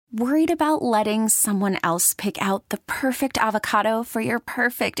Worried about letting someone else pick out the perfect avocado for your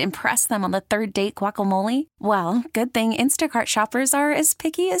perfect impress them on the third date guacamole? Well, good thing Instacart shoppers are as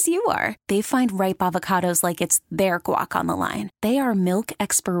picky as you are. They find ripe avocados like it's their guac on the line. They are milk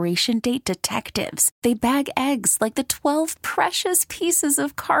expiration date detectives. They bag eggs like the 12 precious pieces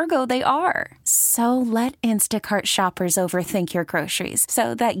of cargo they are. So let Instacart shoppers overthink your groceries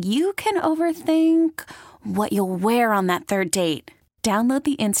so that you can overthink what you'll wear on that third date. Download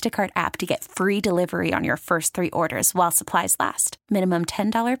the Instacart app to get free delivery on your first 3 orders while supplies last. Minimum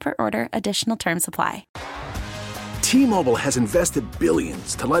 $10 per order. Additional terms apply. T-Mobile has invested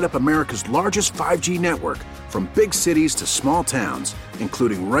billions to light up America's largest 5G network, from big cities to small towns,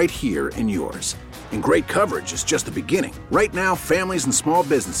 including right here in yours. And great coverage is just the beginning. Right now, families and small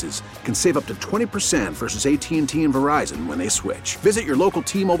businesses can save up to 20% versus AT&T and Verizon when they switch. Visit your local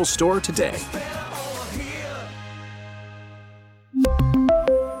T-Mobile store today.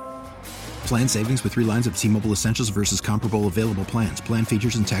 Plan savings with 3 lines of T-Mobile Essentials versus comparable available plans. Plan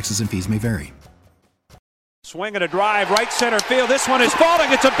features and taxes and fees may vary. Swing and a drive, right center field. This one is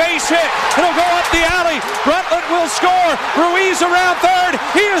falling. It's a base hit. It'll go up the alley. Bruntlett will score. Ruiz around third.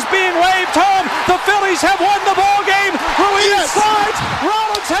 He is being waved home. The Phillies have won the ball game. Ruiz slides.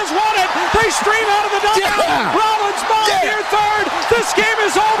 Rollins has won it. They stream out of the dugout. Yeah. Rollins ball near third. This game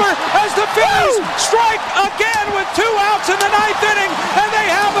is over as the Phillies strike again with 2 outs in the 9th inning, and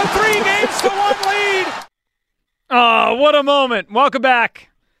they have a 3-1 lead. Oh, what a moment. Welcome back.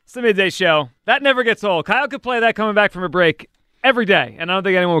 It's the Midday Show. That never gets old. Kyle could play that coming back from a break every day, and I don't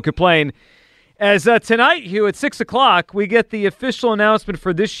think anyone would complain. As tonight, Hugh, at 6 o'clock, we get the official announcement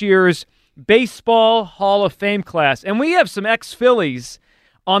for this year's Baseball Hall of Fame class. And we have some ex-Phillies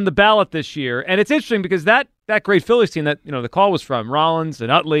on the ballot this year. And it's interesting because that great Phillies team that the call was from, Rollins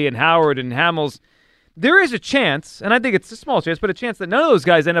and Utley and Howard and Hamels, there is a chance, and I think it's a small chance, but a chance that none of those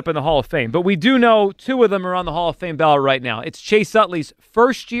guys end up in the Hall of Fame. But we do know 2 of them are on the Hall of Fame ballot right now. It's Chase Utley's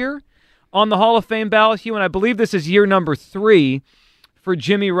first year on the Hall of Fame ballot, Hugh, and I believe this is year number 3 for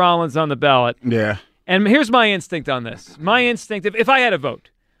Jimmy Rollins on the ballot. Yeah. And here's my instinct on this. My instinct, if I had a vote,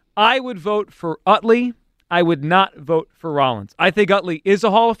 I would vote for Utley. I would not vote for Rollins. I think Utley is a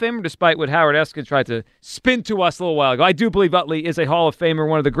Hall of Famer, despite what Howard Eskin tried to spin to us a little while ago. I do believe Utley is a Hall of Famer,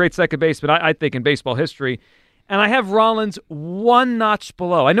 one of the great second basemen, I think, in baseball history. And I have Rollins 1 notch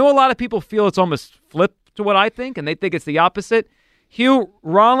below. I know a lot of people feel it's almost flipped to what I think, and they think it's the opposite. Hugh,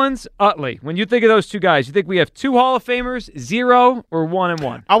 Rollins, Utley. When you think of those 2 guys, you think we have 2 Hall of Famers, 0, or 1 and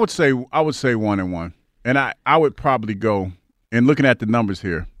 1? I would say 1 and 1. And I would probably go, and looking at the numbers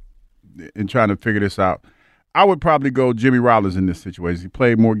here and trying to figure this out, I would probably go Jimmy Rollins in this situation. He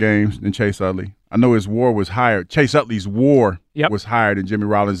played more games than Chase Utley. I know his WAR was higher. Chase Utley's WAR was higher than Jimmy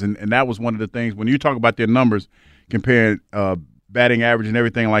Rollins, and that was one of the things. When you talk about their numbers, comparing batting average and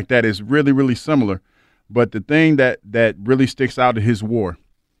everything like that, is really, really similar. But the thing that really sticks out is his WAR.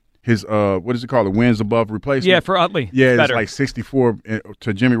 His, what is it called, the wins above replacement? Yeah, for Utley. Yeah, it's like 64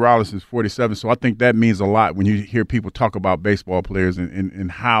 to Jimmy Rollins is 47. So I think that means a lot when you hear people talk about baseball players and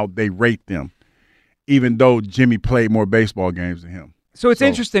how they rate them, even though Jimmy played more baseball games than him. So it's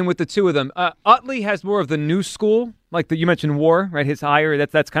interesting with the 2 of them. Utley has more of the new school, like you mentioned WAR, right? His higher,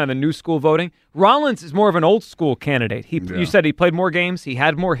 that's kind of the new school voting. Rollins is more of an old school candidate. You said he played more games, he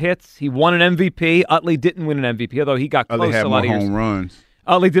had more hits, he won an MVP. Utley didn't win an MVP, although he got close Utley had a lot of years. home runs.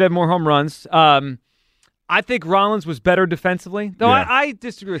 Utley did have more home runs. I think Rollins was better defensively, though. Yeah. I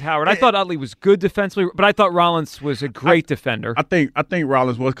disagree with Howard. I thought Utley was good defensively, but I thought Rollins was a great defender. I think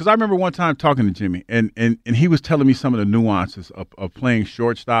Rollins was, because I remember one time talking to Jimmy, and he was telling me some of the nuances of playing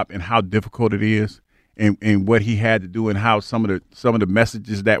shortstop and how difficult it is, and what he had to do, and how some of the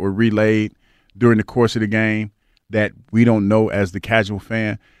messages that were relayed during the course of the game that we don't know as the casual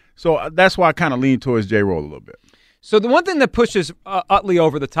fan. So that's why I kind of lean towards J-Roll a little bit. So the one thing that pushes Utley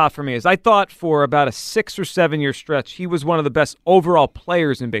over the top for me is I thought for about a 6 or 7 year stretch, he was one of the best overall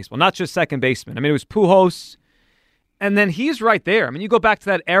players in baseball, not just second baseman. I mean, it was Pujols, and then he's right there. I mean, you go back to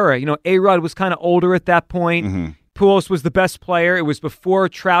that era. A-Rod was kind of older at that point. Mm-hmm. Pujols was the best player. It was before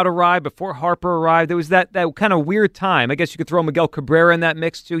Trout arrived, before Harper arrived. It was that kind of weird time. I guess you could throw Miguel Cabrera in that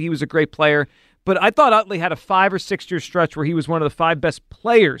mix, too. He was a great player. But I thought Utley had a 5 or 6 year stretch where he was one of the 5 best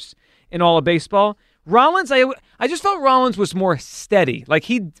players in all of baseball. Rollins, I just felt Rollins was more steady. Like,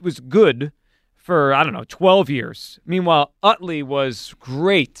 he was good for, 12 years. Meanwhile, Utley was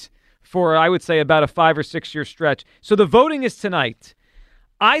great for, I would say, about a 5 or 6 year stretch. So the voting is tonight.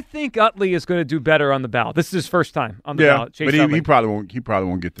 I think Utley is going to do better on the ballot. This is his first time on the ballot. Chase Utley. He probably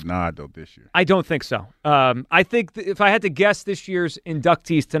won't get the nod, though, this year. I don't think so. I think if I had to guess this year's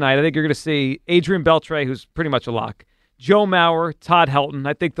inductees tonight, I think you're going to see Adrian Beltre, who's pretty much a lock, Joe Mauer, Todd Helton.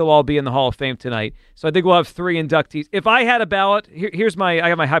 I think they'll all be in the Hall of Fame tonight. So I think we'll have 3 inductees. If I had a ballot, I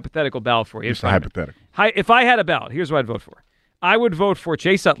got my hypothetical ballot for you. It's a hypothetical. If I had a ballot, here's what I'd vote for. I would vote for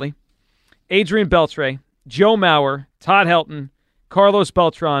Chase Utley, Adrian Beltre, Joe Mauer, Todd Helton, Carlos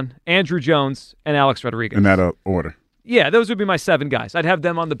Beltran, Andrew Jones, and Alex Rodriguez. In that order. Yeah, those would be my 7 guys. I'd have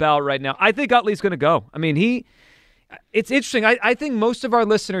them on the ballot right now. I think Utley's going to go. I mean, it's interesting. I think most of our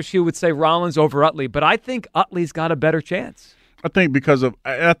listeners here would say Rollins over Utley, but I think Utley's got a better chance. I think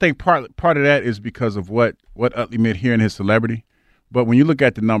part of that is because of what Utley meant here in his celebrity. But when you look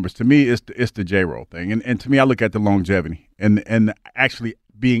at the numbers, to me, it's the J-roll thing. And to me, I look at the longevity and actually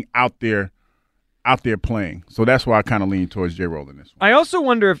being out there playing. So that's why I kind of lean towards J-roll in this one. I also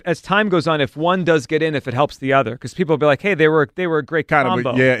wonder if, as time goes on, if one does get in, if it helps the other, because people will be like, "Hey, they were a great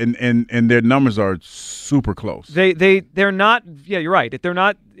combo." Yeah, and their numbers are super close. They're not. Yeah, you're right. They're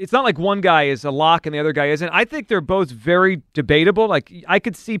not. It's not like one guy is a lock and the other guy isn't. I think they're both very debatable. Like I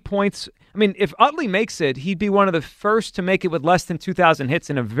could see points. I mean, if Utley makes it, he'd be one of the first to make it with less than 2,000 hits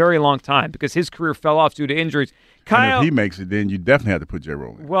in a very long time because his career fell off due to injuries. And if he makes it, then you definitely have to put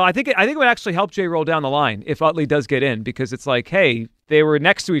J-roll in. Well, I think it would actually help J-roll down the line if Utley does get in because it's like, hey, they were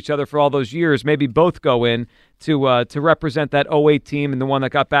next to each other for all those years. Maybe both go in to represent that 08 team and the one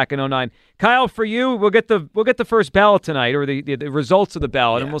that got back in 09. Kyle, for you, we'll get the first ballot tonight or the results of the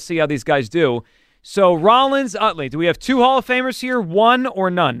ballot, and we'll see how these guys do. So Rollins, Utley, do we have 2 Hall of Famers here, 1 or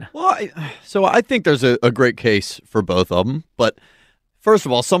none? Well, I think there's a great case for both of them. But first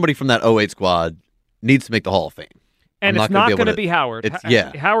of all, somebody from that 08 squad needs to make the Hall of Fame. And it's not going to be Howard.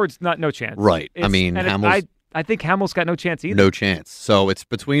 Howard's no chance. Right. I mean, Hamill's, I think Hamill's got no chance either. No chance. So it's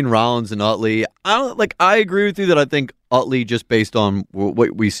between Rollins and Utley. I agree with you that I think Utley, just based on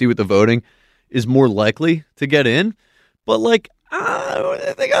what we see with the voting, is more likely to get in. But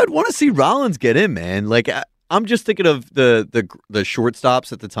I think I'd want to see Rollins get in, man. I'm just thinking of the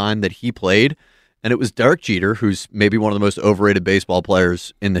shortstops at the time that he played, and it was Derek Jeter, who's maybe one of the most overrated baseball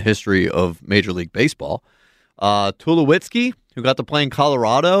players in the history of Major League Baseball. Tulowitzki, who got to play in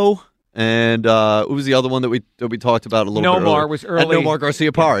Colorado, and who was the other one that we talked about a little bit earlier? Nomar was early. And Nomar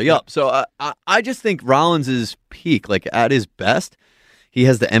Garciaparra, yep. So I just think Rollins' peak, at his best, he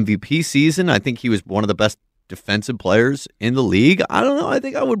has the MVP season. I think he was one of the best defensive players in the league. I don't know. I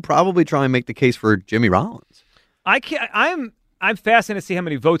think I would probably try and make the case for Jimmy Rollins. I'm fascinated to see how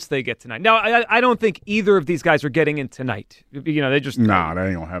many votes they get tonight. Now, I don't think either of these guys are getting in tonight. They just that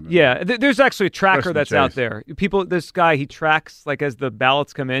ain't gonna happen. Yeah, there's actually a tracker that's Chase. out there. This guy, he tracks as the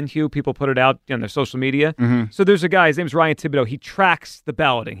ballots come in. Hugh, people put it out on their social media. Mm-hmm. So there's a guy. His name's Ryan Thibodeau. He tracks the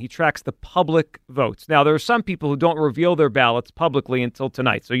balloting. He tracks the public votes. Now there are some people who don't reveal their ballots publicly until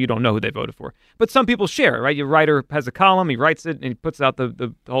tonight, so you don't know who they voted for. But some people share. Right, your writer has a column. He writes it and he puts out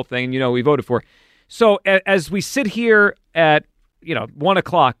the whole thing. And who he voted for. So as we sit here at 1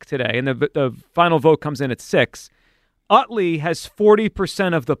 o'clock today, and the final vote comes in at 6. Utley has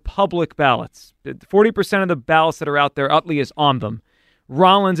 40% of the public ballots. 40% of the ballots that are out there, Utley is on them.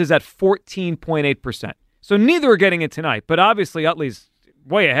 Rollins is at 14.8%. So neither are getting it tonight, but obviously Utley's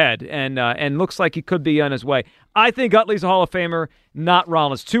way ahead and looks like he could be on his way. I think Utley's a Hall of Famer, not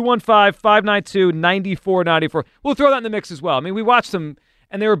Rollins. 215-592-9494. We'll throw that in the mix as well. I mean, we watched them,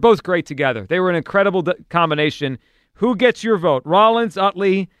 and they were both great together. They were an incredible combination. Who gets your vote? Rollins,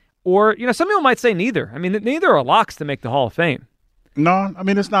 Utley, or some people might say neither. I mean, neither are locks to make the Hall of Fame. No, I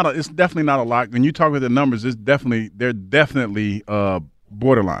mean it's definitely not a lock. When you talk about the numbers, they're definitely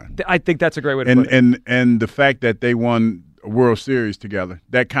borderline. I think that's a great way to put it. And the fact that they won a World Series together,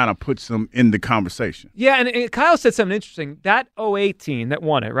 that kind of puts them in the conversation. Yeah, and Kyle said something interesting. That 08 team that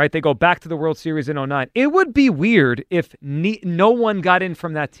won it, right? They go back to the World Series in 09. It would be weird if no one got in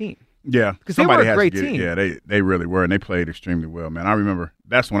from that team. Yeah, because they were a great team. Yeah, they really were, and they played extremely well, man. I remember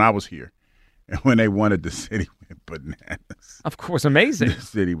that's when I was here, and when they won it, the city went bananas. Of course, amazing. The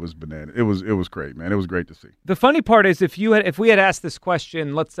city was bananas. It was great, man. It was great to see. The funny part is if we had asked this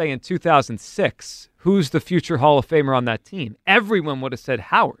question, let's say in 2006, who's the future Hall of Famer on that team? Everyone would have said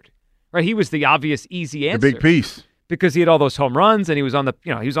Howard, right? He was the obvious, easy answer. The big piece. Because he had all those home runs and he was on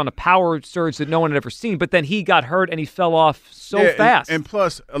the power surge that no one had ever seen. But then he got hurt and he fell off so fast. And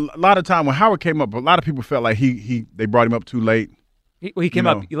plus, a lot of time when Howard came up, a lot of people felt like they brought him up too late. He came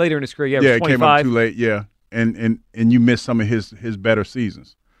up later in his career. Yeah, he came up too late. Yeah, and you missed some of his better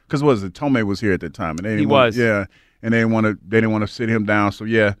seasons. Because Tomei was here at that time, and they didn't and they didn't want to sit him down. So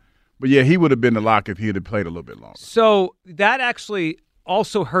yeah, but yeah, he would have been the lock if he had played a little bit longer. So that actually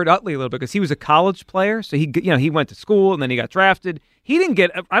also hurt Utley a little bit because he was a college player. So he went to school and then he got drafted. He didn't get.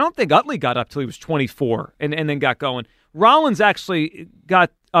 I don't think Utley got up till he was 24 and then got going. Rollins actually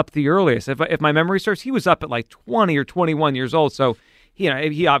got up the earliest. If my memory serves, he was up at like 20 or 21 years old. So,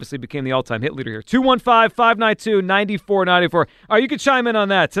 he obviously became the all-time hit leader here. 215-592-9494. All right, you can chime in on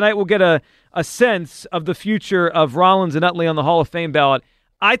that. Tonight we'll get a sense of the future of Rollins and Utley on the Hall of Fame ballot.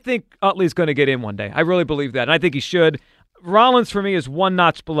 I think Utley's going to get in one day. I really believe that, and I think he should. Rollins, for me, is one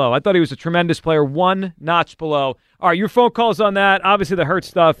notch below. I thought he was a tremendous player, one notch below. All right, your phone calls on that. Obviously, the hurt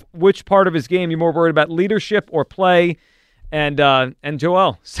stuff. Which part of his game you're more worried about, leadership or play? And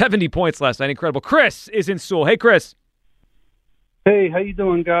Joel, 70 points last night. Incredible. Chris is in Sewell. Hey, Chris. Hey, how you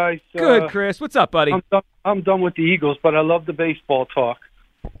doing, guys? Good, Chris. What's up, buddy? I'm done with the Eagles, but I love the baseball talk.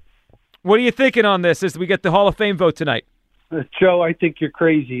 What are you thinking on this as we get the Hall of Fame vote tonight? Joe, I think you're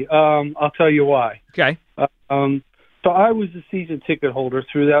crazy. I'll tell you why. Okay. So I was a season ticket holder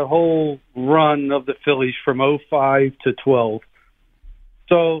through that whole run of the Phillies from 05 to 12.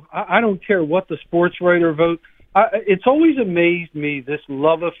 So I don't care what the sports writer vote. It's always amazed me, this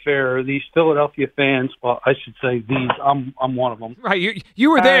love affair, these Philadelphia fans. Well, I should say these. I'm one of them. Right.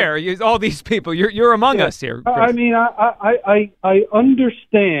 You were there. All these people. You're among us here, Chris. I mean, I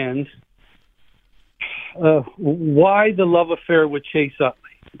understand why the love affair with Chase Utley.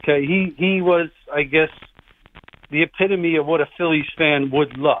 Okay, he was, I guess, the epitome of what a Phillies fan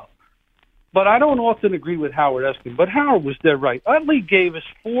would love. But I don't often agree with Howard Eskin. But Howard was dead right. Utley gave us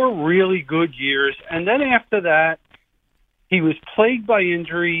 4 really good years, and then after that, he was plagued by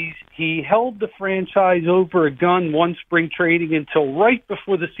injuries. He held the franchise over a gun one spring training until right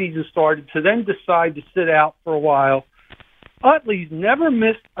before the season started, to then decide to sit out for a while. Utley's never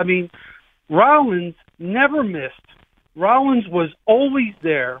missed. I mean, Rollins never missed. Rollins was always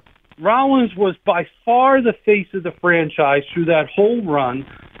there. Rollins was by far the face of the franchise through that whole run.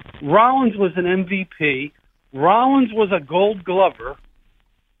 Rollins was an MVP. Rollins was a Gold Glover.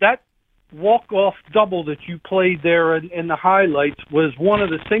 That walk-off double that you played there in the highlights was one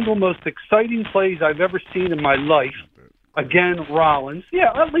of the single most exciting plays I've ever seen in my life. Again, Rollins.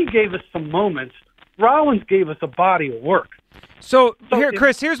 Yeah, Utley gave us some moments. Rollins gave us a body of work. So here,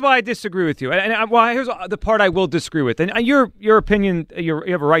 Chris, here's why I disagree with you. And here's the part I will disagree with. And your opinion, you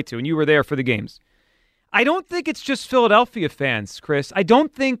have a right to, and you were there for the games. I don't think it's just Philadelphia fans, Chris. I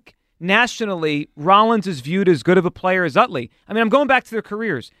don't think nationally Rollins is viewed as good of a player as Utley. I mean, I'm going back to their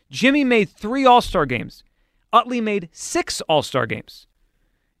careers. Jimmy made 3 All-Star games. Utley made 6 All-Star games.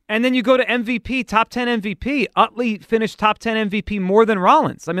 And then you go to MVP, top 10 MVP. Utley finished top 10 MVP more than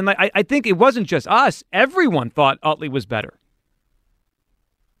Rollins. I mean, I think it wasn't just us. Everyone thought Utley was better.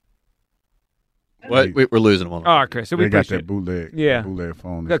 What? We're losing one. All right, Chris. So we got appreciate that bootleg, bootleg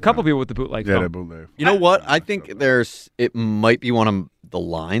phone. Got a couple people with the bootleg phone. Yeah, that bootleg phone. You know what? I think it might be one of the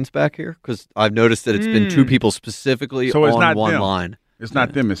lines back here, because I've noticed that it's been 2 people specifically so it's on not one them. line. It's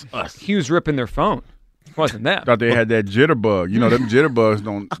not them, it's us. Hughes ripping their phone. It wasn't them. Thought they had that jitterbug. You know, them jitterbugs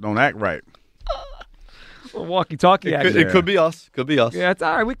don't act right. Walkie-talkie action. It could be us. Could be us. Yeah, it's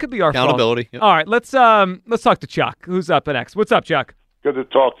all right. We could be our accountability. Fault. Yep. All right, let's talk to Chuck, who's up next. What's up, Chuck? Good to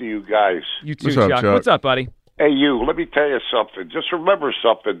talk to you guys. You too, Chuck. What's up, buddy? Hey, you, let me tell you something. Just remember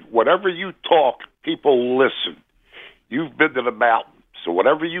something. Whenever you talk, people listen. You've been to the mountain, so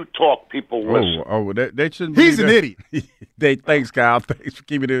whenever you talk, people listen. They shouldn't. He's an idiot. Thanks, Kyle. Thanks for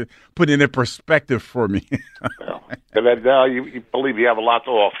putting it in perspective for me. And then now you believe you have a lot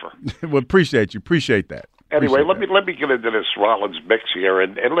to offer. Well, appreciate you. Appreciate that. Anyway, let me get into this Rollins mix here.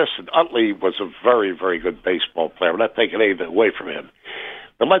 And listen, Utley was a very, very good baseball player. I'm not taking anything away from him.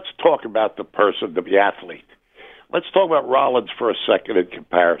 But let's talk about the person, the athlete. Let's talk about Rollins for a second in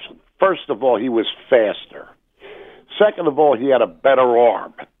comparison. First of all, he was faster. Second of all, he had a better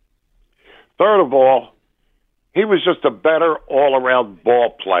arm. Third of all, he was just a better all-around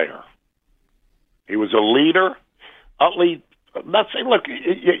ball player. He was a leader. Utley, I'm not saying, look,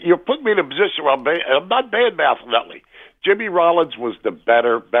 you're putting me in a position where I'm not bad-mouthing Utley. Jimmy Rollins was the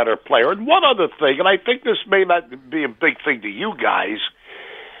better player. And one other thing, and I think this may not be a big thing to you guys,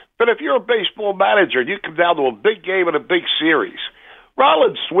 but if you're a baseball manager and you come down to a big game and a big series,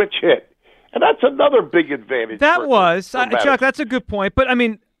 Rollins switch hit. And that's another big advantage. Chuck, that's a good point. But, I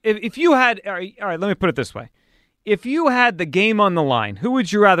mean, if you had – all right, let me put it this way. If you had the game on the line, who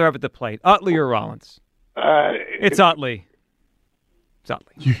would you rather have at the plate, Utley or Rollins? It's Utley. It's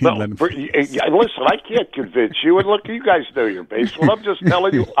Utley. Listen, I can't convince you. And look, you guys know your baseball. I'm just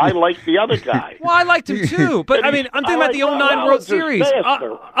telling you, I like the other guy. Well, I liked him too. But, I mean, I'm thinking about the 09 World Series.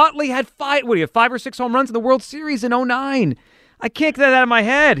 Utley had 5 or 6 home runs in the World Series in 09. I can't get that out of my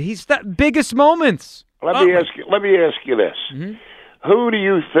head. He's that biggest moments. Let me ask you this. Mm-hmm. Who do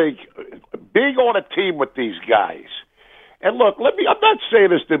you think, being on a team with these guys, and look, I'm not saying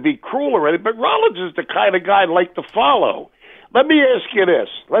this to be cruel or anything, but Rollins is the kind of guy I'd like to follow. Let me ask you this.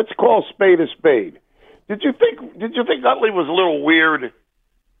 Let's call spade a spade. Did you think Utley was a little weird?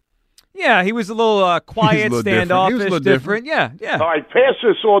 Yeah, he was a little quiet, standoffish, different. Yeah. All right, pass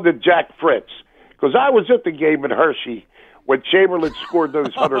this on to Jack Fritz, because I was at the game in Hershey when Chamberlain scored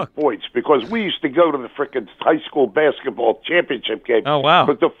those 100 points, because we used to go to the frickin' high school basketball championship game. Oh, wow.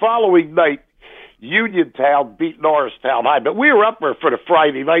 But the following night, Uniontown beat Norristown High. But we were up there for the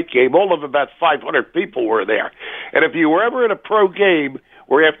Friday night game. All of about 500 people were there. And if you were ever in a pro game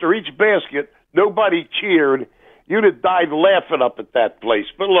where after each basket, nobody cheered, you'd have died laughing up at that place.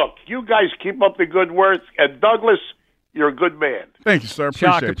 But look, you guys keep up the good work. And Douglas, you're a good man. Thank you, sir.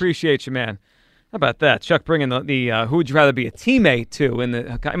 Chuck, appreciate you, man. How about that? Chuck bringing the who would you rather be a teammate to?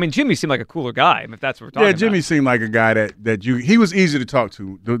 I mean, Jimmy seemed like a cooler guy, if that's what we're talking about. Yeah, Jimmy seemed like a guy he was easy to talk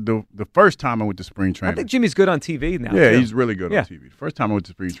to. The first time I went to spring training. I think Jimmy's good on TV now. Yeah, too. he's really good on TV. The first time I went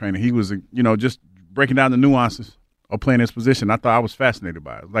to spring training, he was, just breaking down the nuances of playing his position. I thought I was fascinated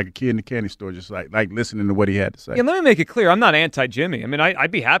by it. Like a kid in the candy store, just like listening to what he had to say. Yeah, let me make it clear. I'm not anti-Jimmy. I mean,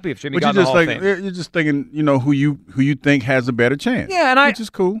 I'd be happy if Jimmy got in the Hall of Fame. You're just thinking, who you think has a better chance. Yeah, which is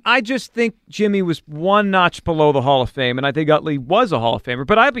cool. I just think Jimmy was one notch below the Hall of Fame, and I think Utley was a Hall of Famer.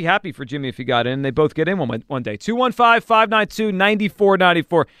 But I'd be happy for Jimmy if he got in. They both get in one day.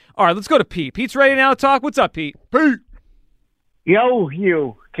 215-592-9494. All right, let's go to Pete. Pete's ready now to talk. What's up, Pete? Pete. Yo,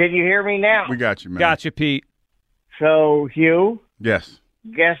 Hugh. Can you hear me now? We got you, man. Got you, Pete. So, Hugh? Yes.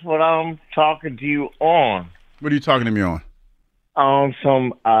 Guess what I'm talking to you on? What are you talking to me on? On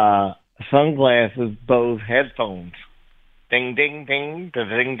some sunglasses, Bose headphones. Ding, ding, ding,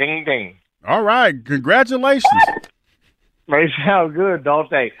 ding, ding, ding. All right. Congratulations. They sound good, don't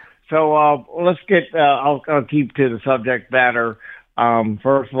they? So let's get, I'll keep to the subject matter.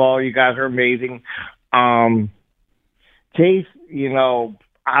 First of all, you guys are amazing. Chase,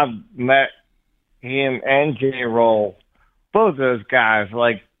 I've met him and J-Roll, both those guys,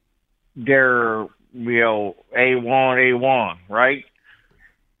 like they're, A1, right?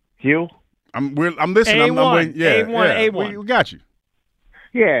 Hugh? I'm listening. A1, A1. A1. We got you.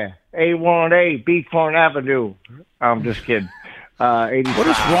 Yeah, A1A, Beachfront Avenue. I'm just kidding. 85. What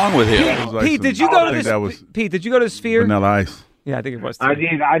is wrong with him? Pete, did you go to this? Pete, did you go to Sphere? Vanilla Ice. Yeah, I think it was. I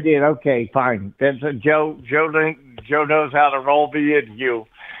did. Okay, fine. That's Joe knows how to roll me in, Hugh.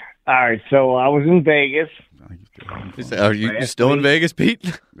 All right, so I was in Vegas. Are you still in Vegas, Pete?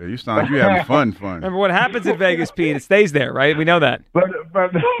 Yeah, you sound like you having fun. Remember what happens in Vegas, Pete? It stays there, right? We know that. But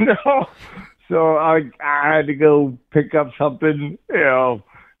no. So I had to go pick up something,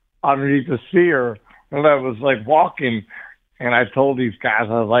 underneath the Sphere, and I was like walking, and I told these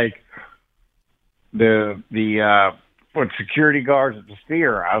guys, I was like, the security guards at the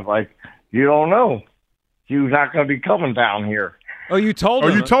Sphere, I was like, you don't know, you're not going to be coming down here. Oh, you told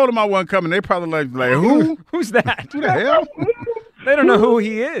them? Oh, you told them I wasn't coming. They probably like who? Who's that? Who the hell? They don't know who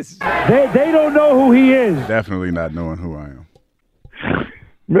he is. They don't know who he is. Definitely not knowing who I am.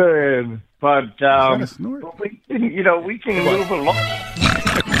 Man, but Is that a snort? we can move along.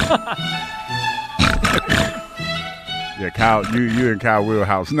 Yeah, Kyle, you in Kyle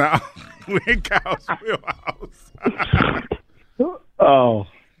wheelhouse now. We in Kyle's wheelhouse. Oh,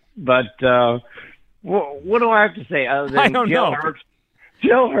 but what do I have to say? Other than I don't know.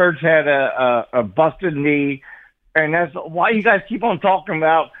 Jill Hurts had a busted knee, and that's why you guys keep on talking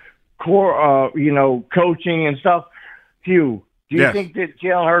about coaching and stuff. Hugh, do you think that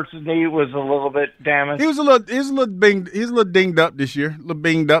Jill Hurts' knee was a little bit damaged? He's a little dinged up this year. A little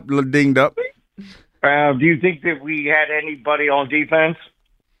dinged up. Do you think that we had anybody on defense?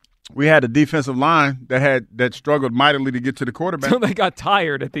 We had a defensive line that struggled mightily to get to the quarterback. So they got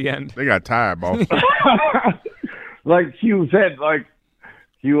tired at the end. They got tired, boss. Like Hugh said, like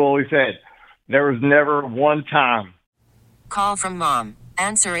Hugh always said, there was never one time. Call from mom.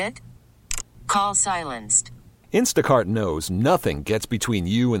 Answer it. Call silenced. Instacart knows nothing gets between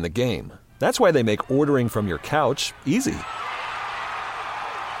you and the game. That's why they make ordering from your couch easy.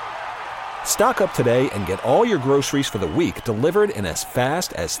 Stock up today and get all your groceries for the week delivered in as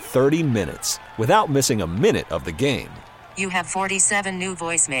fast as 30 minutes without missing a minute of the game. You have 47 new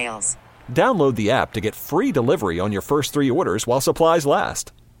voicemails. Download the app to get free delivery on your first 3 orders while supplies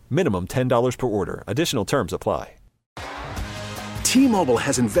last. Minimum $10 per order. Additional terms apply. T-Mobile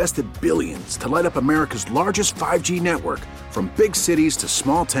has invested billions to light up America's largest 5G network, from big cities to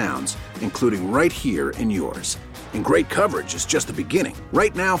small towns, including right here in yours. And great coverage is just the beginning.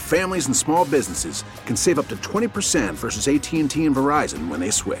 Right now, families and small businesses can save up to 20% versus AT&T and Verizon when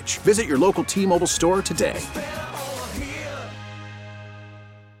they switch. Visit your local T-Mobile store today.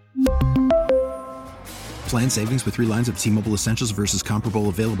 Plan savings with 3 lines of T-Mobile Essentials versus comparable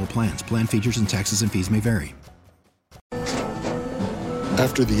available plans. Plan features and taxes and fees may vary.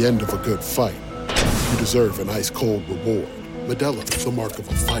 After the end of a good fight, you deserve an ice-cold reward. Modelo is the mark of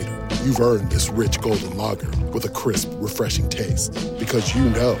a fighter. You've earned this rich golden lager with a crisp, refreshing taste. Because you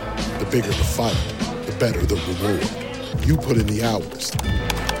know, the bigger the fight, the better the reward. You put in the hours,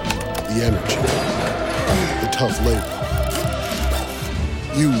 the energy, the tough labor.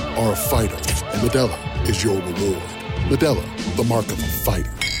 You are a fighter, and Modelo is your reward. Modelo, the mark of a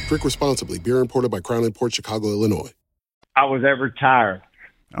fighter. Drink responsibly. Beer imported by Crown Imports, Chicago, Illinois. I was ever tired.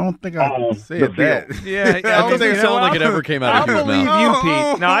 I don't think I said that. Yeah, I don't think it sounded like it ever came out of his believe mouth. you,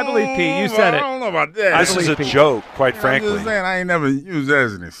 Pete. No, I believe Pete. You said I it. don't know about that. This is a joke, quite frankly. I'm just saying I ain't never used that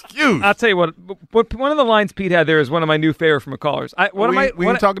as an excuse. I'll tell you what. One of the lines Pete had there is one of my new favorite from a callers. We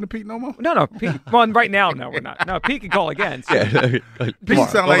ain't talking to Pete no more? No, Pete. Well, right now, no, we're not. No, Pete can call again. So. Yeah. Pete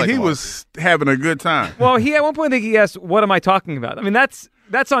sounded like he was having a good time. Well, at one point I think he asked, "What am I talking about?" I mean, that's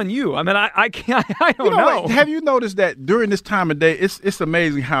on you. I mean, I can't. I don't know. Have you noticed that during this time of day, it's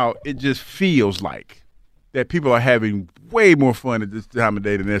amazing how it just feels like that people are having way more fun at this time of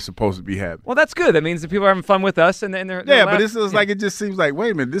day than they're supposed to be having. Well, that's good. That means that people are having fun with us, and they're but this is like it just seems like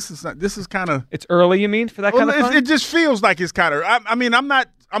wait a minute, this is kind of it's early. You mean for that kind of fun? It just feels like it's kind of. I mean,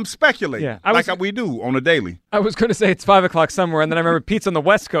 I'm speculating. Yeah, we do on a daily. I was going to say it's 5 o'clock somewhere, and then I remember Pete's on the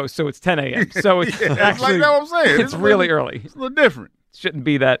West Coast, so it's 10 a.m. So it's actually like that. What I'm saying it's really early. It's a little different. Shouldn't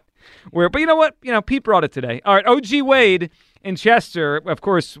be that weird. But you know what? Pete brought it today. All right, OG Wade in Chester. Of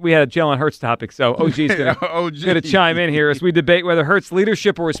course, we had a Jalen Hurts topic, so OG's going to chime in here as we debate whether Hurts'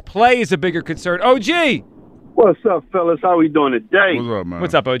 leadership or his play is a bigger concern. OG! What's up, fellas? How we doing today? What's up, man?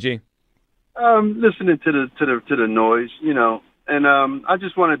 What's up, OG? Listening to the noise, and I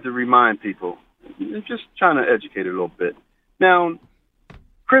just wanted to remind people, just trying to educate a little bit. Now,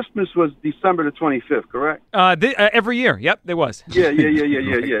 Christmas was December the 25th, correct? Every year. Yep, it was. Yeah. Like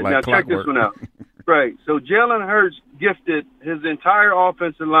now, clockwork. check this one out. Right. So, Jalen Hurts gifted his entire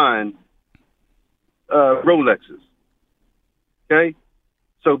offensive line Rolexes. Okay?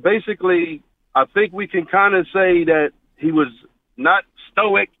 So, basically, I think we can kind of say that he was not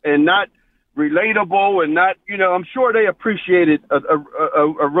stoic and not relatable and not, I'm sure they appreciated a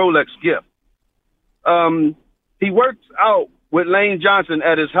Rolex gift. He worked out with Lane Johnson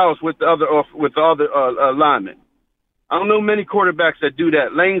at his house with the other linemen. I don't know many quarterbacks that do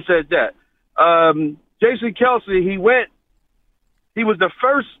that. Lane said that. Jason Kelsey, he was the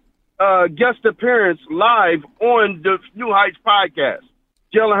first guest appearance live on the New Heights podcast.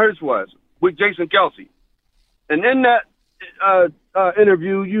 Jalen Hurts was with Jason Kelsey. And in that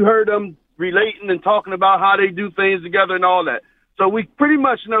interview, you heard them relating and talking about how they do things together and all that. So we pretty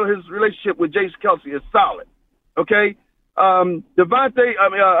much know his relationship with Jason Kelsey is solid. Okay? A.J.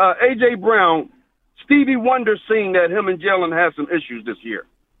 Brown, Stevie Wonder seen that him and Jalen had some issues this year.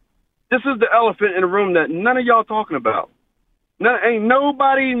 This is the elephant in the room that none of y'all talking about. Ain't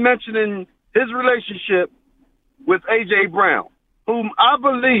nobody mentioning his relationship with A.J. Brown, whom I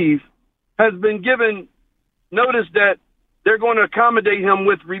believe has been given notice that they're going to accommodate him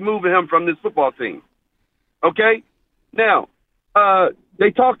with removing him from this football team. Okay? Now,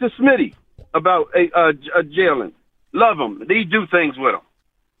 they talked to Smitty about Jalen. Love him. They do things with him.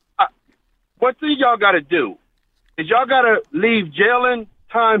 What thing y'all got to do is y'all got to leave Jalen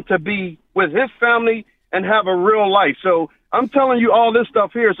time to be with his family and have a real life. So I'm telling you all this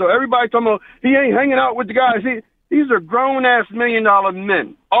stuff here. So everybody talking about he ain't hanging out with the guys. These are grown-ass $1 million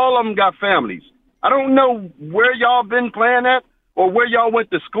men. All of them got families. I don't know where y'all been playing at or where y'all went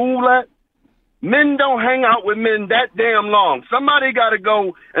to school at. Men don't hang out with men that damn long. Somebody got to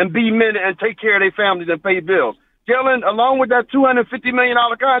go and be men and take care of their families and pay bills. Jalen, along with that $250 million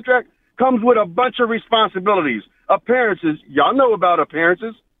contract, comes with a bunch of responsibilities. Appearances. Y'all know about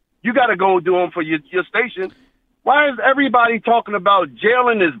appearances. You got to go do them for your station. Why is everybody talking about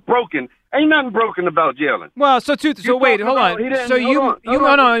Jalen is broken? Ain't nothing broken about Jalen. Well, so wait, hold on. So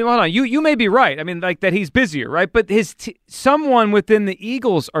hold on. You may be right. I mean, like that he's busier, right? But someone within the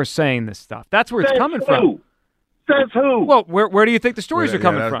Eagles are saying this stuff. That's where it's coming from. Says who? Well, where do you think the stories are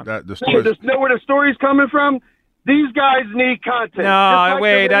coming from? Know where the story's coming from? These guys need content. No,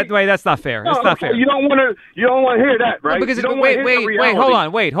 wait, that's not fair. That's not fair. You don't want to hear that, right? No, because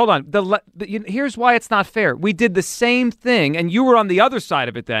hold on. Here's why it's not fair. We did the same thing, and you were on the other side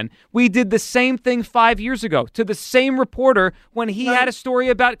of it then. We did the same thing 5 years ago to the same reporter when he had a story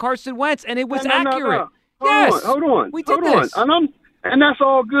about Carson Wentz, and it was accurate. No. Hold on. We did this. And that's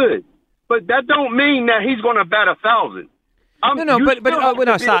all good. But that don't mean that he's going to bat 1,000. Stop.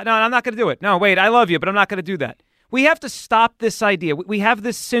 No, I'm not going to do it. No, wait, I love you, but I'm not going to do that. We have to stop this idea. We have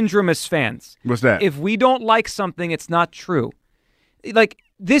this syndrome as fans. What's that? If we don't like something, it's not true. Like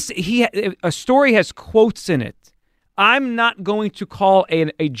this, a story has quotes in it. I'm not going to call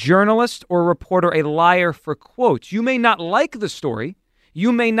a journalist or a reporter a liar for quotes. You may not like the story.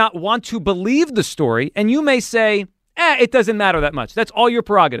 You may not want to believe the story. And you may say, it doesn't matter that much. That's all your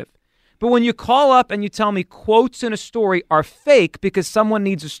prerogative. But when you call up and you tell me quotes in a story are fake because someone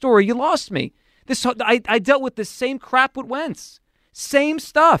needs a story, you lost me. I dealt with the same crap with Wentz. Same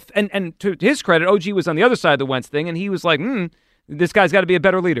stuff. And to his credit, OG was on the other side of the Wentz thing, and he was like, this guy's got to be a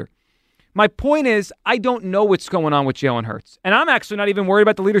better leader. My point is, I don't know what's going on with Jalen Hurts. And I'm actually not even worried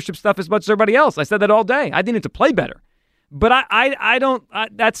about the leadership stuff as much as everybody else. I said that all day. I need to play better. But I don't,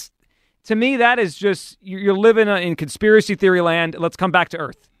 that's, to me, that is just, you're living in conspiracy theory land. Let's come back to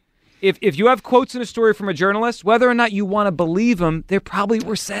earth. If you have quotes in a story from a journalist, whether or not you want to believe them, they probably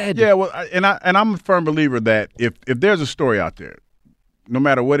were said. Yeah, well, and I'm a firm believer that if there's a story out there, no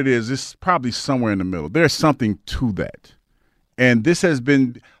matter what it is, it's probably somewhere in the middle. There's something to that. And this has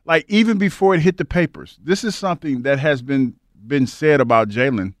been, like, even before it hit the papers, this is something that has been said about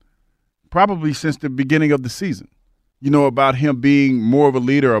Jalen probably since the beginning of the season. About him being more of a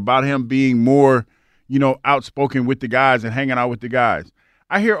leader, about him being more, outspoken with the guys and hanging out with the guys.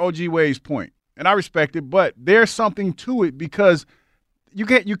 I hear OG Wade's point, and I respect it, but there's something to it because you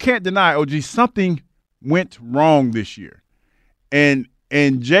can't deny, OG, something went wrong this year. And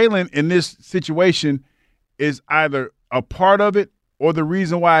Jalen in this situation is either a part of it or the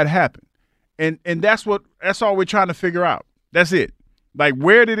reason why it happened. And that's all we're trying to figure out. That's it. Like,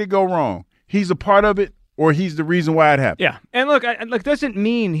 where did it go wrong? He's a part of it or he's the reason why it happened. Yeah. And look, doesn't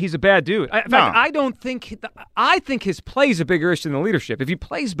mean he's a bad dude. In fact, I think his play is a bigger issue than the leadership. If he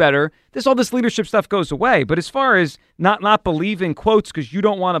plays better, all this leadership stuff goes away. But as far as not believing quotes because you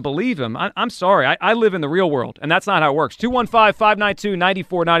don't want to believe them, I'm sorry. I live in the real world, and that's not how it works.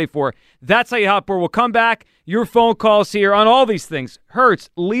 215-592-9494. That's how you hop aboard. We'll come back. Your phone calls here on all these things. Hurts,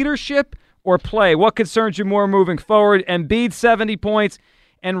 leadership or play? What concerns you more moving forward? Embiid, 70 points.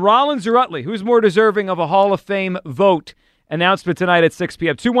 And Rollins or Utley, who's more deserving of a Hall of Fame vote? Announcement tonight at 6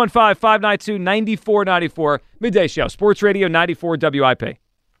 p.m. 215-592-9494. Midday Show. Sports Radio 94 WIP.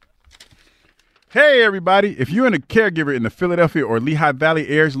 Hey, everybody. If you're a caregiver in the Philadelphia or Lehigh Valley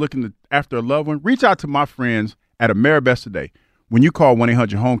areas looking after a loved one, reach out to my friends at AmeriBest today. When you call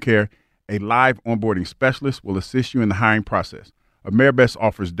 1-800-HOME-CARE, a live onboarding specialist will assist you in the hiring process. AmeriBest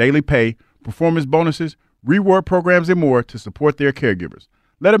offers daily pay, performance bonuses, reward programs, and more to support their caregivers.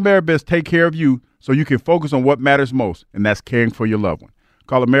 Let AmeriBest take care of you so you can focus on what matters most, and that's caring for your loved one.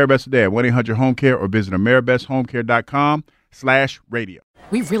 Call AmeriBest today at 1-800-HOME-CARE or visit AmeriBestHomeCare.com/radio.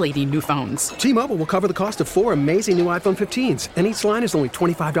 We really need new phones. T-Mobile will cover the cost of 4 amazing new iPhone 15s, and each line is only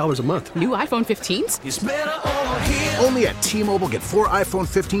 $25 a month. New iPhone 15s? It's better over here. Only at T-Mobile, get 4 iPhone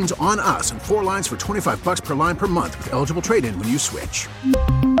 15s on us and 4 lines for $25 per line per month with eligible trade-in when you switch.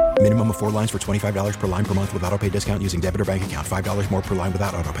 Minimum of 4 lines for $25 per line per month with autopay discount using debit or bank account. $5 more per line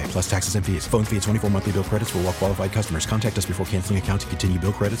without autopay, plus taxes and fees. Phone fee at 24 monthly bill credits for well-qualified customers. Contact us before canceling account to continue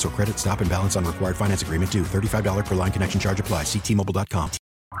bill credits or credit stop and balance on required finance agreement due. $35 per line connection charge applies. See T-Mobile.com.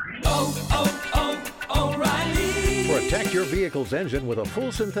 O'Reilly. Protect your vehicle's engine with a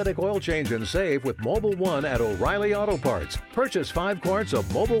full synthetic oil change and save with Mobile One at O'Reilly Auto Parts. Purchase 5 quarts of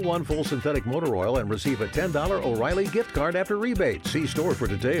Mobile One full synthetic motor oil and receive a $10 O'Reilly gift card after rebate. See store for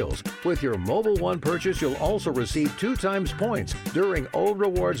details. With your Mobile One purchase, you'll also receive 2 times points during O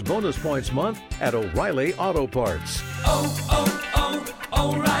Rewards Bonus Points Month at O'Reilly Auto Parts.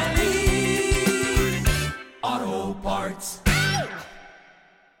 O'Reilly Auto Parts.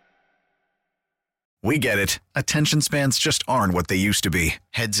 We get it. Attention spans just aren't what they used to be.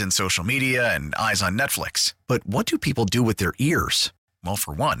 Heads in social media and eyes on Netflix. But what do people do with their ears? Well,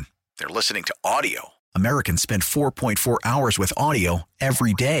 for one, they're listening to audio. Americans spend 4.4 hours with audio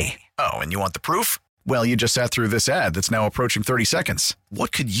every day. Oh, and you want the proof? Well, you just sat through this ad that's now approaching 30 seconds.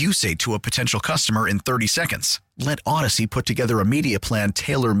 What could you say to a potential customer in 30 seconds? Let Odyssey put together a media plan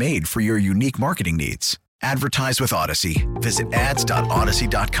tailor-made for your unique marketing needs. Advertise with Odyssey. Visit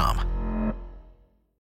ads.odyssey.com.